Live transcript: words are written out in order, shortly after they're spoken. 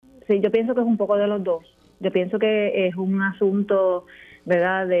Sí, yo pienso que es un poco de los dos. Yo pienso que es un asunto,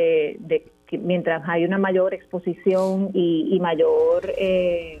 ¿verdad?, de que mientras hay una mayor exposición y mayor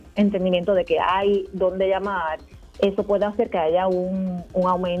entendimiento de que hay dónde llamar, eso puede hacer que haya un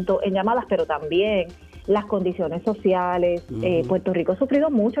aumento en llamadas, pero también las condiciones sociales. Puerto Rico ha sufrido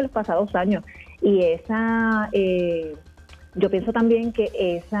mucho en los pasados años y yo pienso también que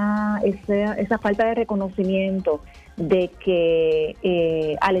esa falta de reconocimiento de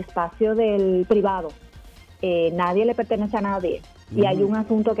que al espacio del privado nadie le pertenece a nadie y hay un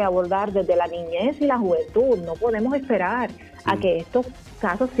asunto que abordar desde la niñez y la juventud. No podemos esperar a que estos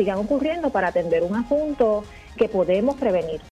casos sigan ocurriendo para atender un asunto que podemos prevenir.